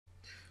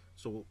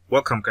So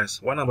welcome guys.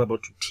 What I'm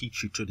about to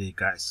teach you today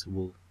guys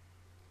will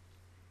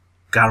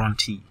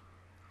guarantee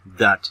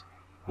that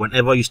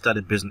whenever you start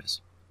a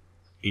business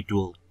it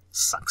will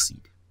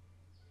succeed.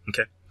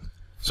 Okay,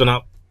 so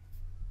now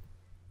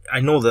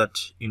I know that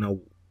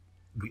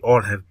we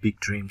all have big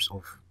dreams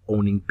of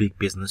owning big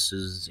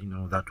businesses,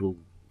 that will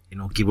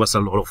give us a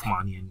lot of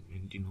money, and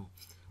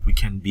we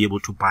can be able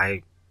to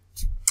buy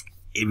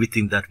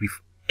everything that we've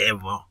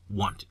ever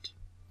wanted.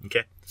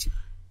 Okay,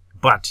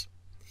 but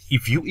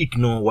if you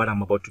ignore what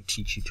I'm about to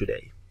teach you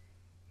today,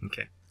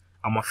 okay,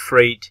 I'm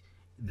afraid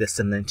there's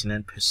a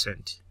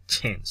 99%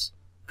 chance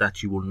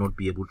that you will not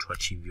be able to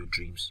achieve your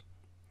dreams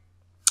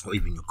or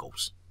even your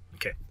goals.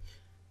 Okay,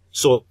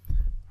 so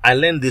I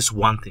learned this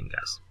one thing,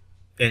 guys,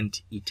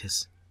 and it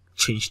has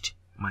changed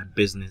my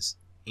business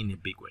in a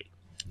big way.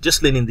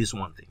 Just learning this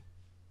one thing.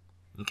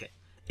 Okay,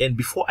 and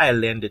before I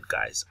learned it,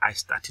 guys, I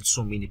started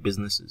so many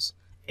businesses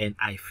and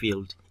I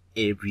failed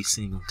every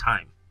single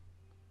time.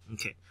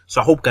 Okay, so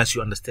I hope guys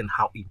you understand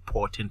how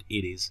important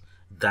it is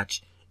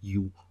that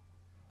you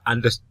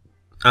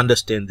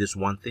understand this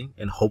one thing,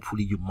 and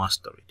hopefully you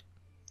master it,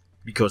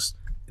 because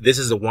this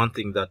is the one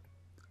thing that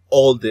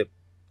all the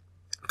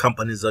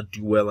companies that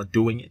do well are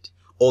doing it.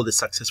 All the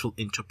successful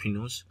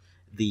entrepreneurs,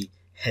 they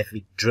have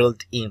it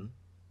drilled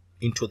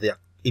into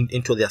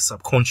their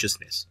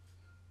subconsciousness.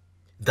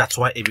 That's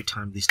why every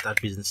time they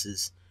start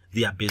businesses,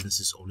 their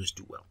businesses always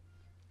do well.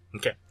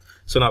 Okay,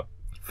 so now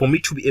for me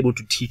to be able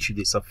to teach you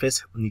this, I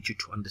first need you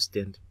to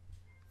understand,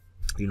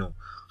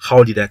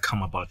 how did I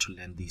come about to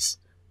learn this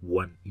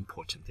one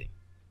important thing.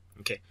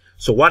 Okay,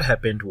 so what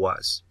happened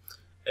was,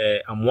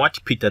 I'm what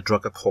Peter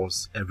Drucker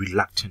calls a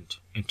reluctant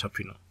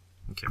entrepreneur.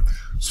 Okay,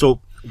 so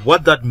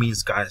what that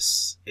means,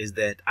 guys, is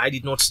that I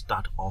did not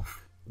start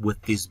off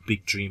with this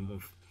big dream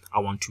of I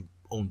want to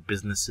own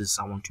businesses,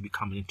 I want to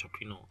become an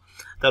entrepreneur.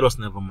 That was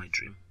never my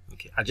dream.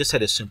 Okay, I just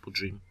had a simple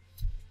dream.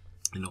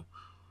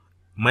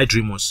 My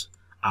dream was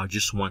I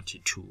just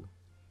wanted to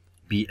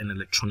be an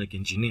electronic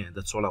engineer.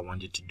 That's all I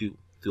wanted to do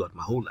throughout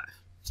my whole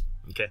life.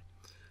 Okay,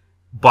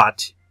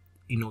 but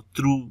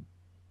through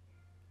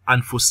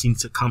unforeseen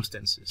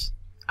circumstances,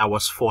 I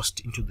was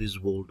forced into this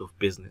world of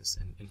business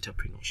and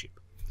entrepreneurship.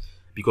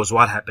 Because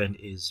what happened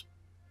is,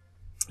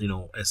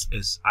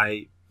 as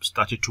I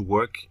started to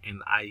work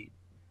and I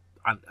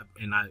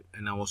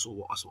was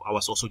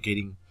also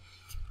getting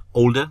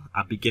older,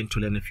 I began to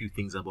learn a few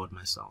things about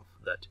myself.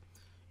 That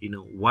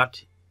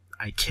what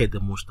I care the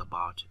most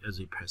about as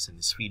a person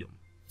is freedom.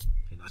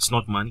 It's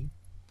not money.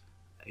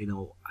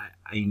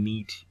 I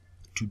need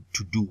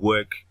to do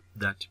work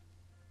that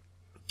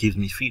gives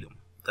me freedom,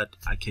 that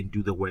I can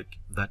do the work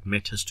that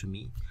matters to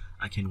me.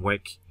 I can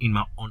work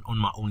on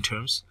my own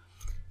terms,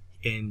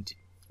 and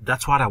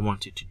that's what I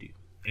wanted to do.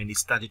 And it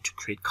started to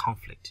create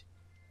conflict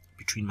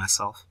between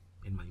myself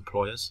and my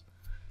employers,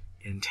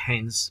 and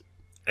hence,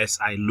 as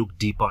I looked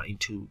deeper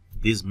into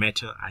this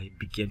matter, I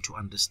began to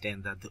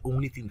understand that the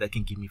only thing that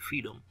can give me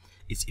freedom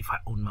is if I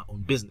own my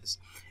own business.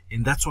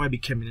 And that's why I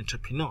became an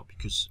entrepreneur,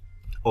 because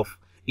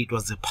it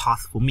was a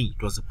path for me.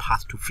 It was a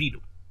path to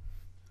freedom.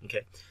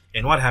 Okay,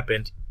 and what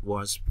happened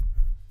was,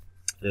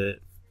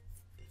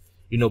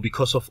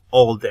 because of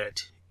all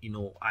that,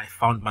 I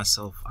found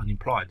myself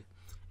unemployed,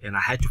 and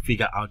I had to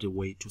figure out a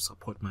way to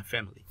support my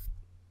family.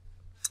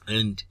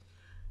 And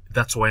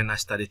that's when I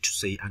started to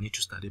say I need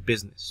to start a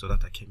business so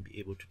that I can be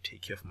able to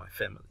take care of my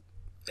family.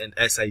 And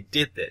as I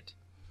did that,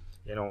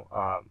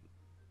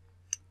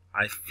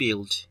 I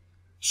failed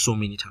so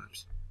many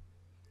times.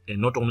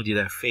 And not only did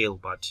I fail,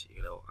 but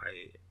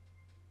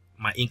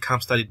my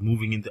income started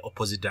moving in the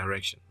opposite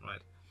direction.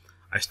 Right,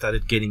 I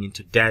started getting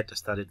into debt. I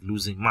started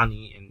losing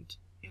money, and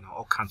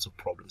all kinds of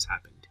problems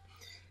happened.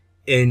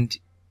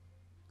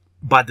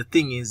 But the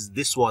thing is,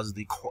 this was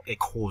a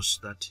course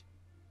that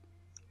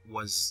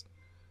was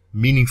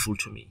meaningful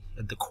to me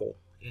at the core,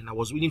 and I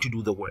was willing to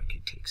do the work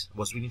it takes. I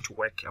was willing to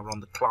work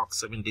around the clock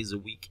 7 days a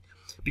week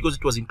because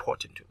it was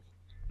important to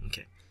me.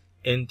 Okay,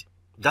 and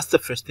that's the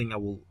first thing I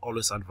will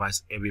always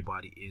advise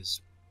everybody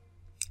is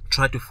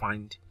try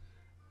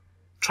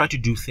to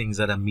do things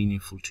that are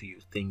meaningful to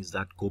you, things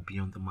that go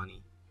beyond the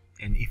money.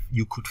 And if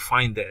you could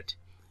find that,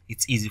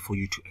 it's easy for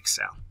you to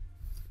excel,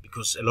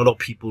 because a lot of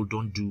people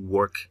don't do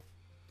work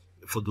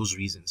for those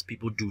reasons.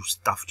 People do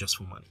stuff just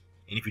for money.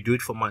 And if you do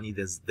it for money,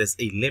 there's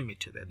a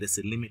limit to that. There's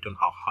a limit on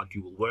how hard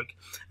you will work.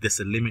 There's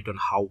a limit on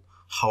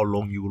how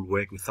long you will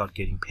work without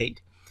getting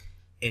paid.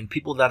 And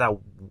people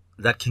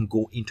that can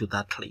go into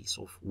that place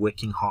of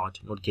working hard,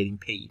 not getting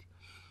paid,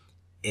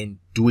 and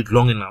do it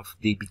long enough,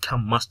 they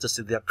become masters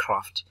of their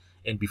craft,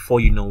 and before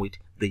you know it,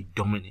 they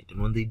dominate.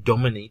 And when they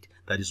dominate,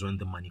 that is when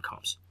the money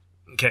comes.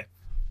 Okay,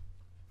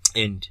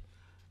 and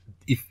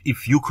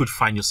if you could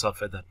find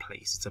yourself at that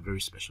place, it's a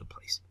very special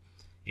place.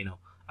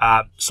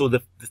 So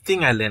the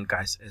thing I learned,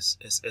 guys,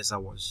 as I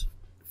was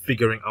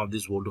figuring out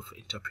this world of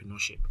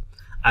entrepreneurship,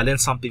 I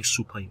learned something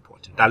super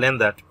important. I learned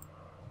that,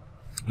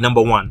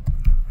 number one,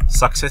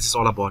 success is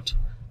all about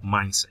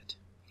mindset.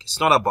 It's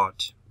not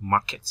about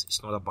markets.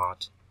 It's not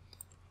about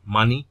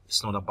money.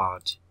 It's not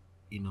about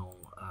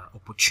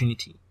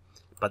opportunity,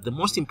 But the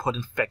most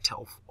important factor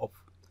of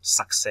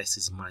success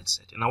is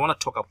mindset. And I want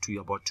to talk up to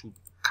you about two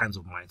kinds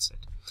of mindset.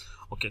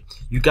 Okay,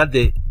 you got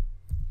the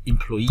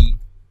employee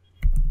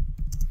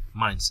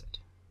mindset.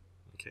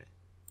 Okay,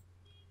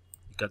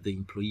 you got the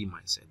employee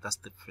mindset. That's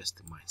the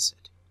first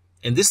mindset,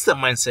 and this is the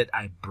mindset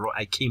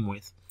I came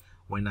with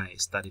when I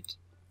started to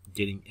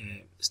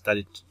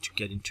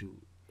get into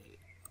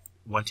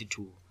wanted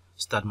to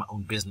start my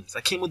own business.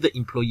 I came with the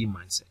employee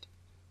mindset.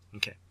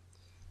 Okay,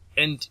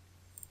 and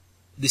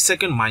the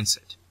second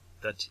mindset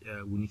that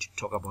we need to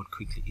talk about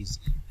quickly is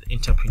the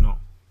entrepreneur.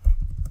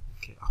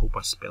 Okay, I hope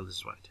I spell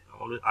this right.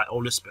 I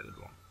always spell it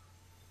wrong.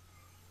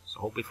 So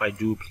I hope if I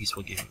do, please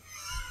forgive me.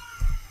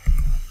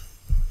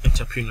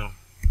 Entrepreneur.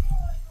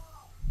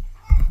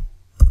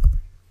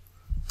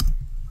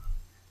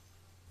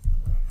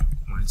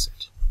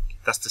 Mindset. Okay,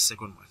 that's the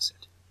second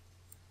mindset.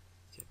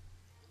 Okay.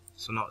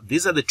 So now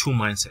these are the two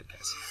mindset,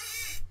 guys.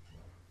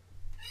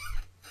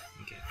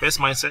 Okay, first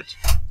mindset,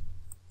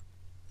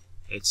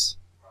 it's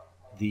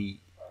the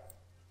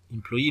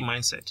employee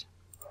mindset.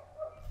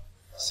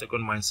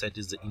 Second mindset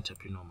is the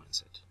entrepreneur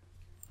mindset.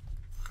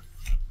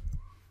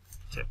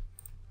 Okay.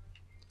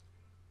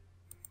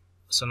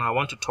 So now I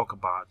want to talk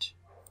about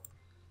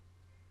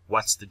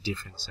what's the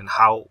difference and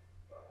how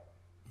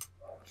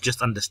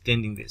just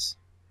understanding this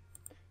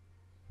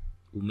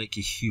will make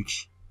a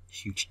huge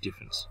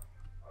difference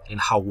in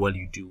how well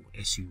you do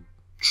as you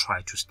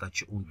try to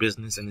start your own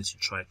business and as you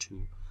try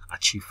to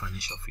achieve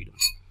financial freedom.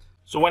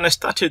 So when I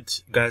started,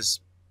 guys,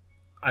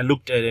 I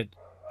looked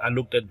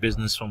at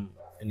business from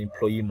an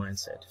employee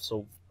mindset.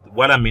 So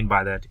what I mean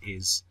by that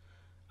is,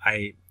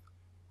 I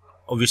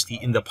obviously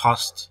in the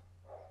past,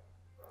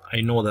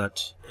 I know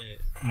that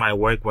my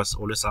work was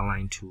always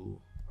aligned to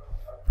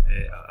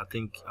I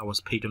think I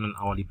was paid on an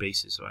hourly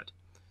basis, right?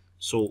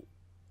 So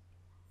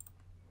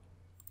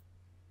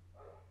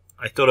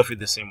I thought of it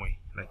the same way,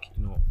 like,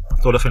 I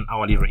thought of an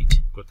hourly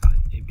rate, because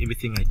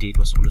everything I did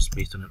was always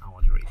based on an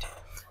hourly rate.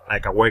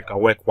 Like I work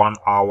 1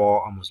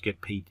 hour, I must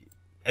get paid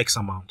X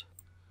amount.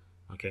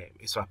 Okay,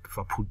 so if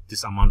I put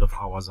this amount of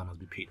hours, I must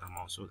be paid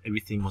amount. So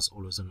everything was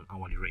always on an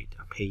hourly rate.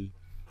 I pay,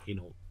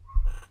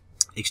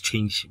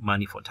 exchange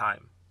money for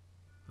time.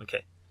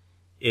 Okay,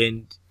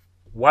 and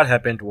what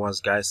happened was,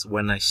 guys,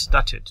 when I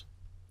started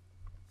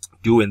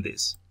doing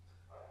this,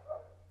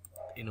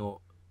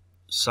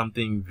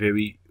 something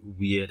very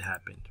weird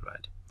happened,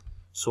 right?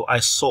 So I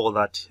saw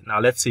that, now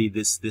let's say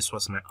this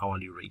was my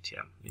hourly rate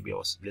here. Maybe I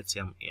was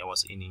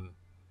earning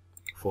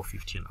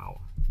 $4.50 an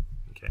hour.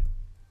 Okay.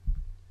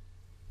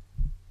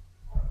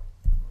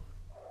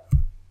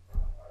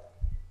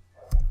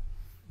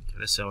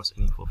 Let's say I was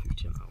earning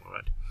 $4.50 an hour,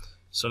 right?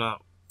 So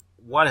now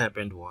what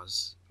happened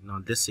was, now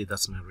let's say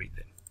that's my rate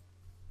then.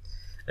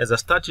 As I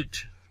started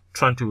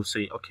trying to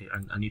say, okay,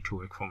 I need to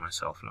work for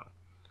myself now,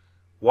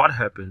 what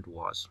happened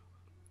was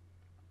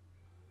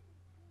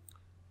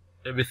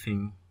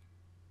everything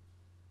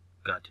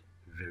got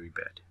very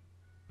bad.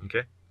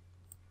 Okay,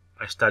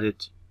 I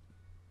started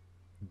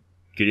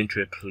getting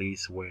to a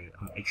place where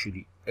I'm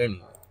actually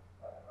earning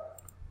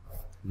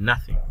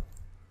nothing.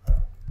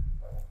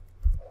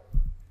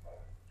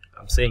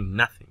 I'm saying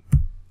nothing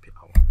per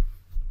hour.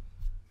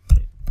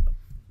 Okay.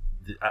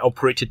 I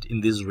operated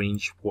in this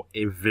range for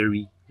a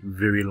very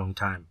long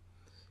time,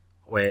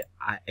 where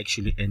I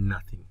actually earn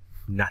nothing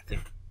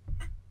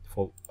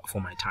for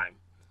my time.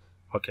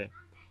 Okay,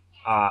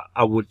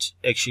 I would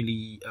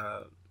actually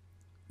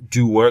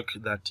do work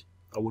that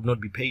I would not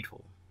be paid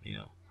for,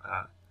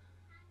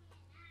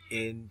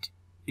 and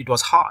it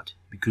was hard,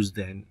 because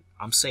then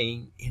I'm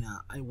saying,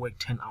 I work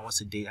 10 hours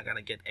a day, I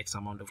gotta get X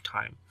amount of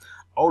time.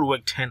 I would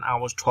work 10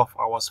 hours, 12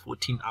 hours,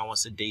 14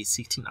 hours a day,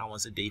 16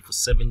 hours a day for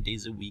 7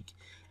 days a week,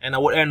 and I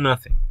would earn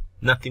nothing.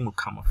 Nothing will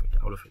come out of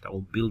it. I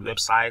will build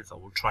websites, I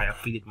will try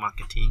affiliate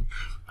marketing,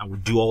 I will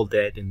do all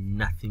that, and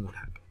nothing would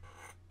happen.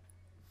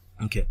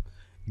 Okay,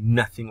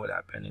 nothing would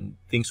happen, and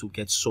things would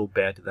get so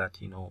bad that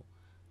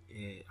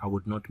I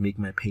would not make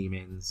my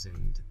payments,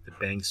 and the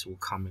banks will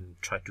come and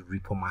try to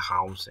repo my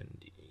house,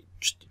 and it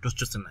was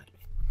just a nightmare.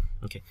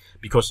 Okay,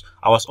 because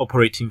I was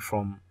operating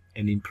from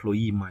an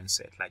employee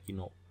mindset, like,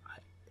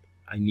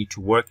 I need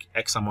to work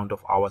X amount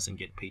of hours and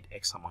get paid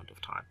X amount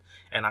of time,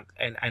 and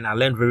I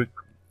learned very,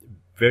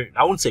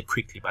 I won't say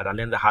quickly, but I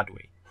learned the hard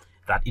way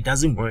that it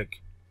doesn't work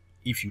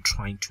if you're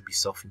trying to be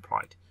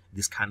self-employed.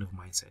 This kind of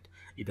mindset,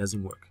 it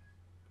doesn't work.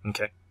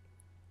 Okay,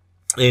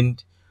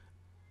 and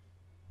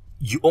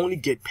you only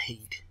get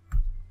paid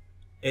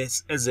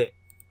as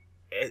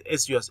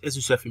you're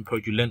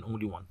self-employed. You learn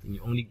only one thing: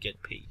 you only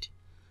get paid,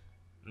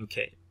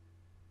 okay,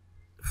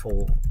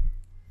 for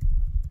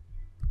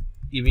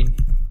even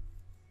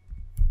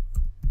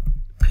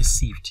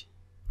perceived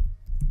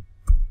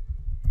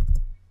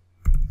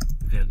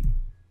value.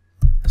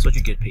 That's what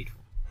you get paid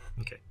for.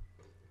 Okay,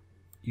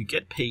 you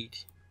get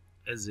paid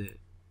as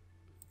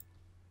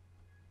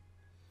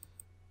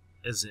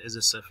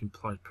a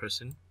self-employed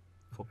person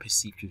for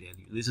perceived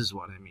value. This is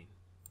what I mean.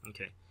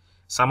 Okay,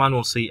 someone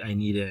will say, I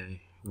need a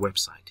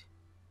website,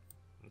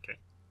 okay,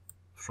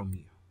 from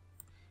you.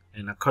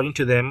 And according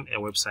to them, a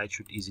website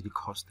should easily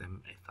cost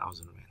them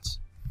 1,000 rands.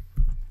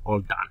 All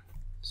done.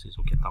 So it's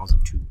okay,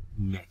 1,002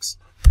 max.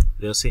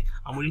 They'll say,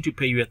 I'm willing to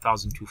pay you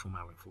 1,002 for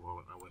my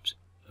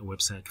a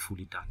website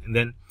fully done. And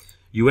then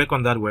you work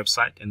on that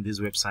website, and these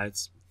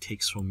websites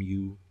takes from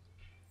you.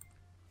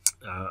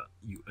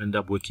 You end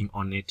up working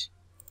on it,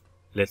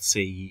 let's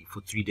say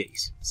for 3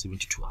 days,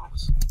 72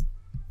 hours.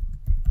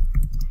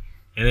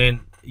 And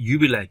then you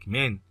be like,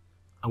 man,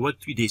 I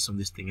worked 3 days on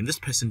this thing, and this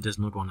person does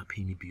not want to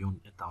pay me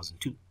beyond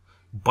 1,002.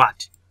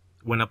 But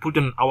when I put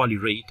on an hourly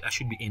rate, I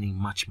should be earning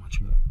much more,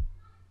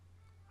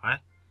 right?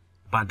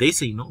 But they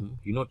say, no,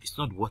 you know, it's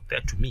not worth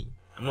that to me.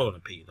 I'm not going to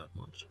pay you that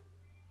much.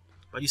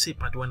 But you say,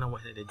 but when I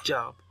was at a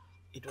job,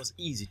 it was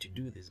easy to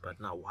do this. But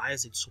now, why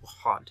is it so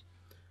hard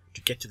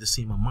to get to the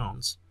same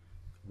amounts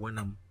when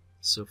I'm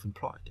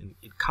self-employed? And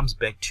it comes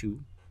back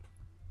to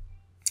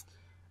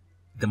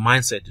the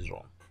mindset is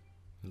wrong.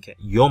 Okay,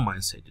 your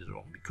mindset is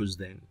wrong, because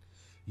then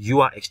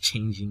you are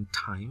exchanging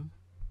time.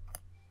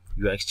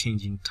 You are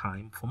exchanging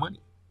time for money,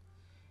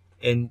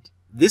 and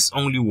this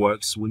only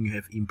works when you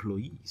have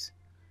employees.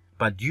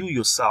 But you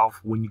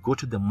yourself, when you go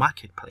to the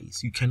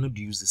marketplace, you cannot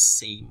use the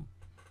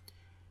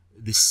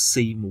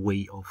same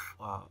way of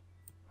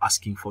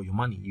asking for your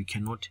money. You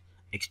cannot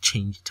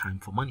exchange time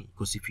for money,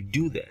 because if you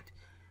do that,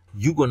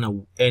 you're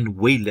gonna earn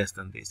way less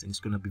than this, and it's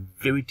gonna be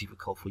very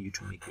difficult for you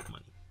to make good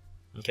money.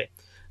 Okay,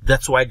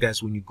 that's why,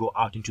 guys, when you go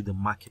out into the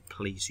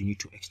marketplace, you need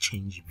to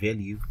exchange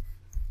value.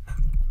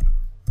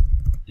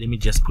 Let me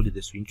just put it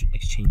this way: you need to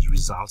exchange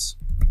results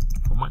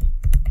for money.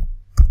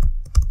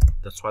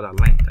 That's what I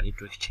learned. I need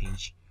to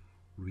exchange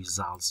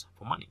results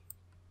for money.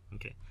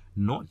 Okay,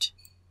 not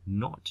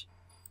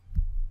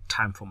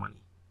time for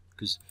money,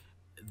 because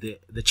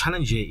the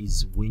challenge here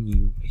is when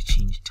you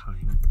exchange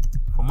time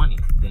for money,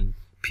 then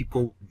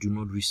people do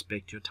not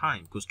respect your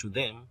time, because to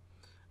them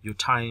your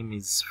time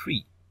is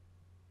free.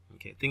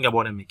 Okay, think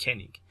about a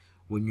mechanic.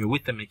 When you're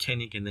with a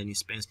mechanic and then he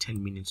spends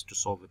 10 minutes to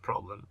solve a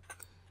problem,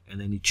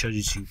 and then he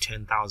charges you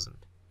 10,000,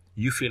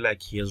 you feel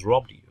like he has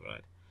robbed you,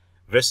 right?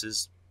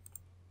 Versus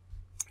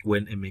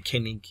when a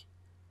mechanic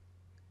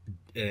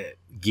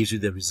gives you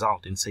the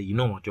result and say, you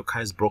know what, your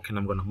car is broken,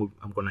 I'm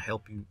gonna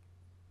help you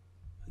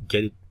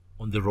get it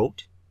on the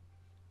road,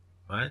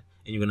 right?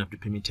 And you're gonna have to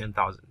pay me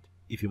 10,000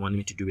 if you want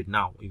me to do it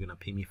now. You're gonna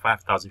pay me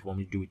 5,000 if you want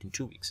me to do it in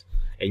 2 weeks.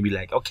 And you'll be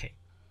like, okay,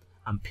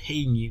 I'm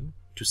paying you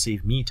to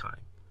save me time,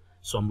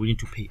 so I'm willing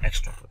to pay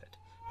extra for that.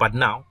 But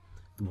now,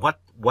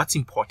 what's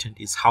important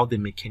is how the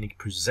mechanic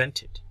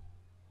presented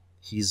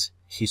his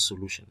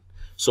solution.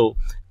 So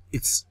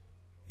it's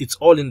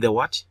all in the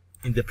what?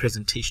 In the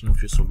presentation of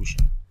your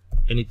solution.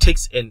 And it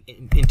takes an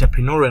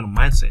entrepreneurial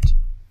mindset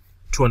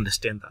to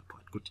understand that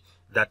part. Good.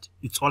 That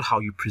it's all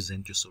how you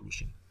present your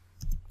solution.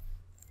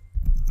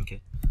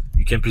 Okay.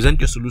 You can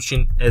present your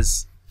solution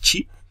as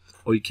cheap,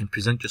 or you can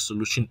present your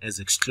solution as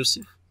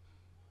exclusive,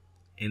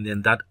 and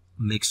then that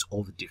makes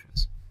all the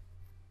difference.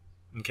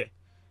 Okay.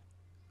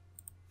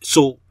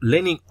 So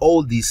learning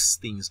all these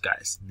things,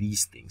 guys,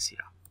 these things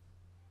here,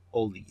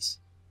 all these,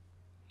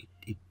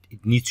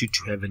 it needs you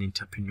to have an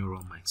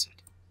entrepreneurial mindset.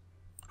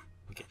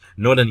 Okay,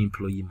 not an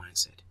employee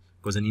mindset,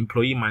 because an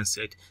employee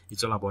mindset,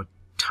 it's all about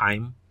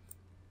time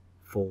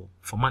for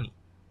money.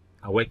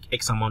 I work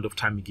X amount of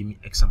time, you give me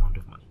X amount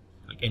of money.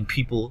 And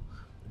people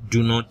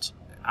do not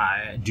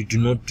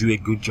do a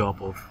good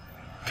job of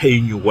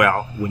paying you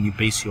well when you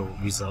base your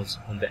results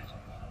on that.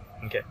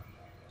 Okay,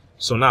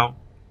 so now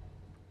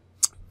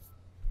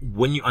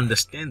when you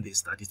understand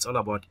this, that it's all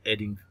about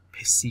adding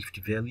perceived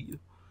value,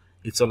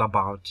 it's all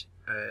about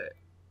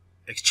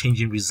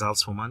exchanging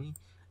results for money,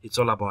 it's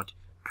all about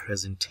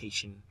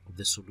presentation of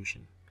the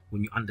solution.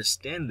 When you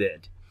understand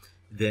that,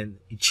 then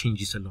it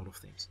changes a lot of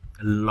things.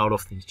 A lot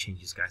of things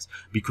changes, guys,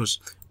 because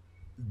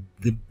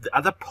the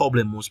other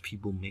problem most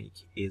people make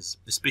is,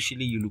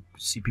 especially you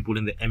see people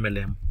in the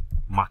MLM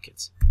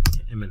markets.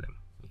 Okay, MLM.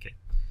 Okay,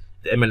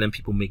 the MLM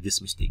people make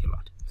this mistake a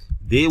lot.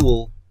 They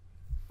will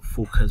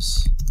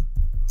focus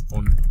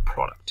on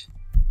product.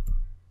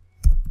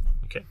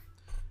 Okay,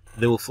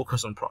 they will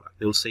focus on product.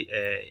 They will say,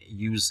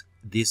 use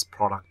this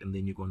product and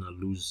then you're gonna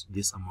lose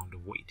this amount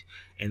of weight.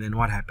 And then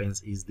what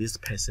happens is this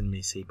person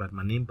may say, but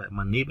my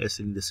neighbor is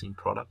selling the same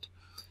product.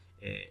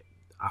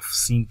 I've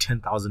seen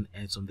 10,000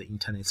 ads on the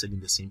internet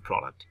selling the same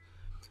product.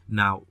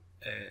 Now,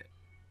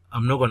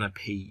 I'm not gonna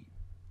pay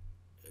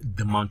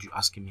the amount you're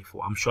asking me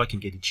for. I'm sure I can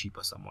get it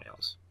cheaper somewhere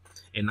else.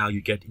 And now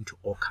you get into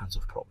all kinds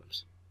of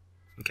problems.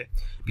 Okay,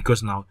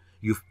 because now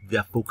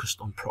they're focused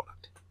on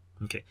product.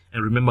 Okay,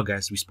 and remember,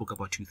 guys, we spoke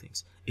about two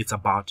things. It's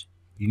about,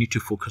 you need to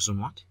focus on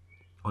what?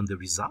 On the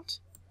result.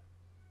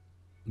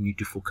 You need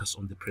to focus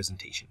on the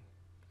presentation.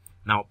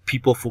 Now,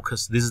 people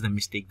focus, this is the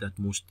mistake that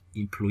most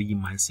employee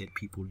mindset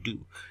people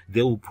do.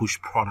 They will push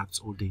products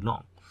all day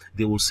long.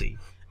 They will say,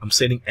 I'm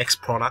selling X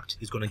product,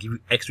 it's going to give you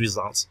X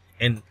results,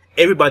 and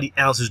everybody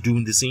else is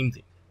doing the same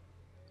thing.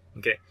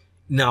 Okay,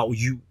 now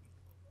you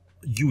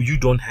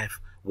don't have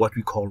what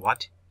we call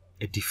what?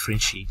 A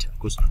differentiator.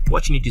 Because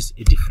what you need is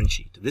a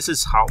differentiator. This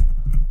is how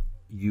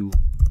you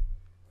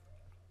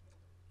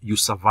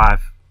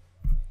survive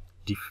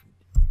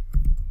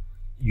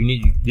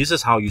this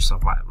is how you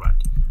survive, right?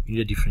 You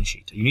need a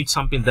differentiator. You need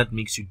something that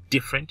makes you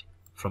different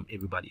from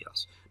everybody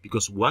else,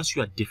 because once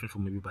you are different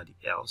from everybody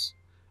else,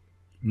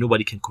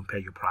 nobody can compare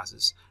your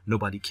prices.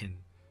 Nobody can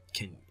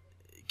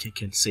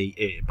say,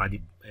 hey,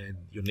 buddy,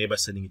 your neighbor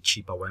selling it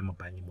cheaper, why am I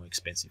buying it more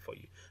expensive for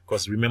you?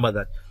 Because remember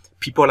that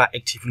people are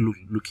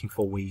actively looking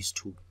for ways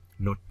to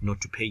not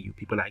to pay you.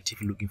 People are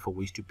actively looking for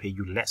ways to pay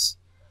you less.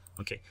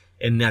 Okay,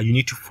 and now you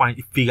need to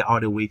figure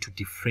out a way to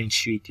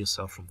differentiate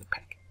yourself from the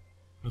pack.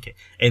 Okay,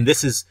 and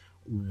this is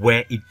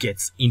where it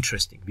gets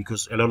interesting,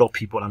 because a lot of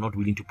people are not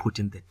willing to put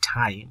in the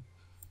time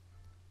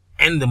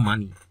and the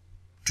money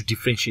to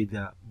differentiate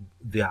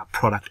their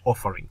product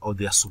offering or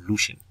their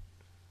solution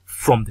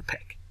from the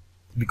pack.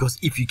 Because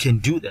if you can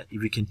do that,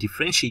 if you can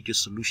differentiate your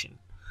solution,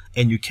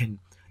 and you can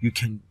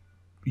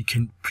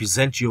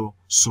present your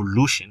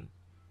solution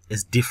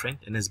as different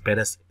and as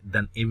better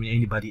than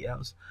anybody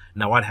else,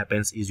 now what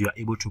happens is you are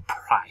able to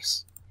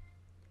price.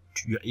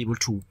 You are able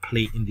to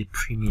play in the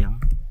premium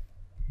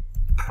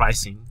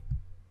pricing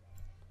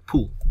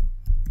pool,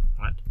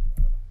 right?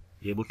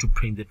 You're able to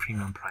play in the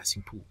premium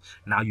pricing pool.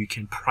 Now you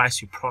can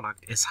price your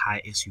product as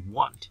high as you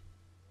want.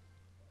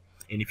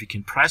 And if you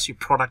can price your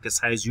product as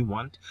high as you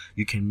want,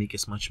 you can make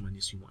as much money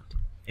as you want.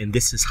 And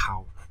this is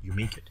how you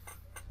make it.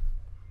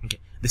 Okay,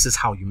 this is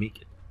how you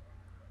make it.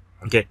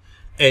 Okay,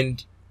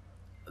 and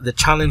the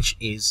challenge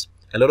is,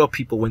 a lot of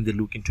people, when they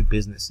look into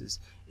businesses,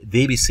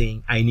 they be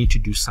saying, I need to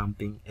do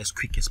something as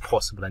quick as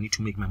possible. I need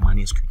to make my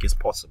money as quick as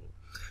possible.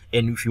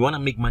 And if you want to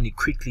make money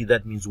quickly,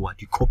 that means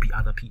what? You copy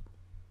other people.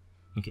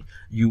 Okay,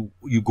 you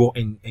go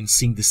and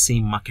sing the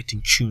same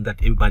marketing tune that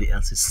everybody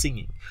else is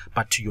singing.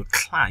 But to your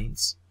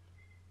clients,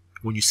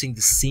 when you sing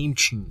the same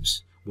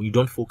tunes, when you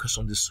don't focus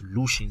on the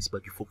solutions,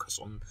 but you focus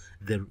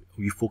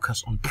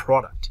on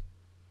product,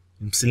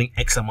 and selling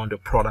X amount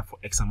of product for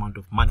X amount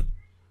of money,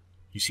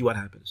 you see what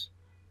happens?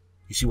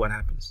 You see what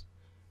happens?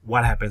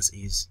 What happens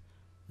is,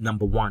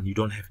 number one, you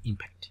don't have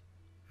impact.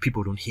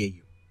 People don't hear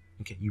you.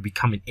 Okay, you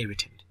become an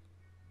irritant.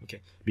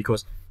 Okay,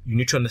 because you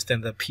need to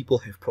understand that people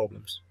have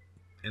problems,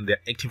 and they're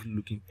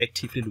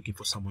actively looking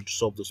for someone to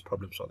solve those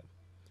problems for them.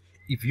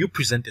 If you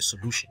present a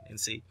solution and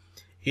say,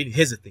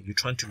 here's the thing, you're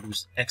trying to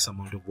lose X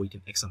amount of weight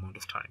in X amount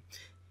of time,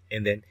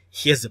 and then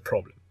here's the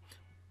problem.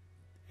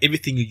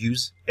 Everything you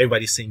use,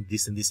 everybody's saying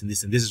this and this and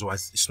this, and this is why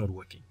it's not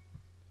working.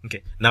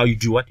 Okay, now you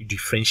do what? You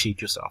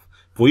differentiate yourself.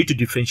 For you to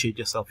differentiate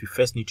yourself, you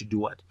first need to do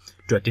what?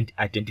 To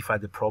identify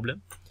the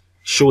problem,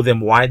 show them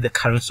why the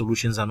current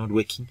solutions are not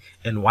working,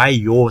 and why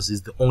yours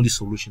is the only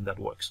solution that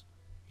works.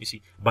 You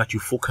see, but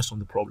you focus on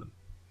the problem,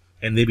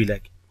 and they'll be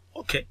like,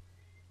 okay,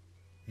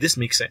 this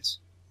makes sense,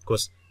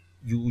 because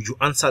you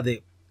answer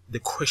the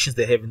questions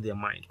they have in their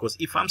mind. Because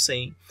if I'm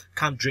saying,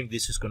 can't drink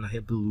this, it's gonna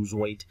help you lose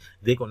weight,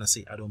 they're gonna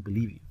say, I don't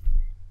believe you.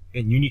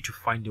 And you need to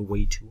find a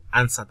way to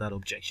answer that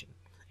objection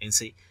and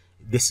say,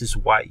 this is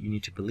why you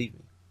need to believe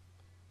me.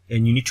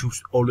 And you need to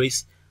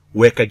always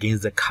work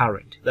against the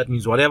current. That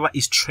means whatever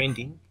is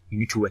trending, you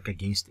need to work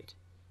against it.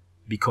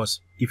 Because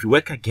if you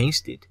work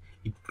against it,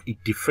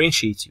 it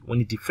differentiates you.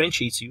 When it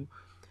differentiates you,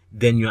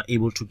 then you are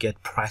able to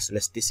get price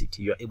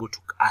elasticity. You are able to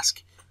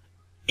ask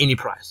any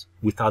price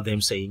without them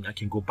saying, I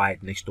can go buy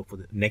it next door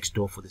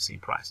for the same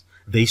price.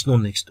 There is no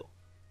next door.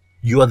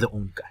 You are the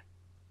only guy,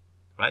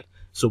 right?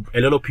 So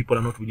a lot of people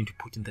are not willing to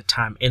put in the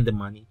time and the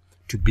money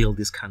to build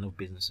this kind of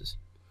businesses.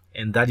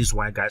 And that is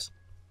why, guys,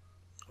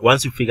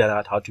 once you figure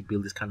out how to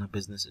build this kind of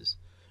businesses,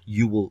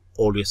 you will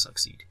always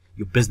succeed.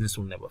 Your business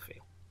will never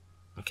fail.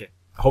 Okay,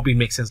 I hope it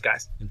makes sense,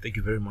 guys, and thank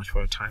you very much for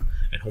your time,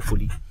 and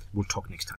hopefully we'll talk next time.